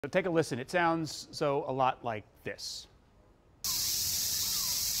So take a listen. It sounds a lot like this.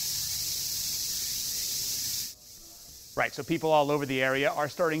 Right, so people all over the area are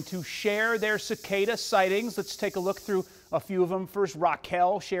starting to share their cicada sightings. Let's take a look through a few of them. First,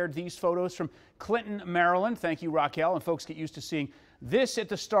 Raquel shared these photos from Clinton, Maryland. Thank you, Raquel. And folks, get used to seeing this at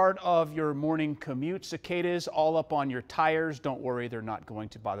the start of your morning commute. Cicadas all up on your tires. Don't worry, they're not going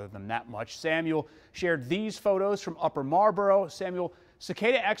to bother them that much. Samuel shared these photos from Upper Marlboro. Samuel,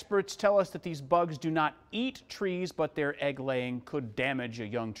 cicada experts tell us that these bugs do not eat trees, but their egg laying could damage a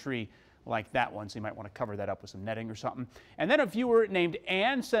young tree like that one, so you might want to cover that up with some netting or something. And then a viewer named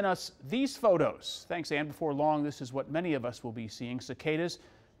Ann sent us these photos. Thanks, Ann. Before long, this is what many of us will be seeing. Cicadas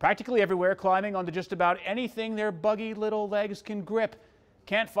practically everywhere, climbing onto just about anything their buggy little legs can grip.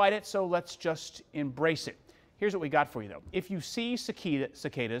 Can't fight it, so let's just embrace it. Here's what we got for you, though. If you see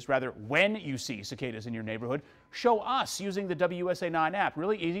cicadas, when you see cicadas in your neighborhood, show us using the WSA 9 app.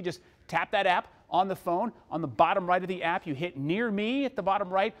 Really easy. Just tap that app on the phone. On the bottom right of the app, you hit Near Me at the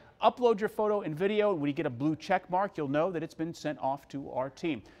bottom right. Upload your photo and video, and when you get a blue check mark, you'll know that it's been sent off to our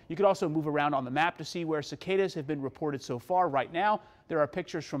team. You could also move around on the map to see where cicadas have been reported so far. Right now, there are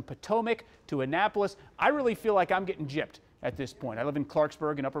pictures from Potomac to Annapolis. I really feel like I'm getting gypped at this point. I live in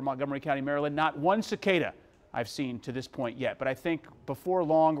Clarksburg in Upper Montgomery County, Maryland. Not one cicada I've seen to this point yet, but I think before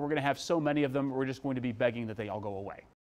long we're going to have so many of them, we're just going to be begging that they all go away.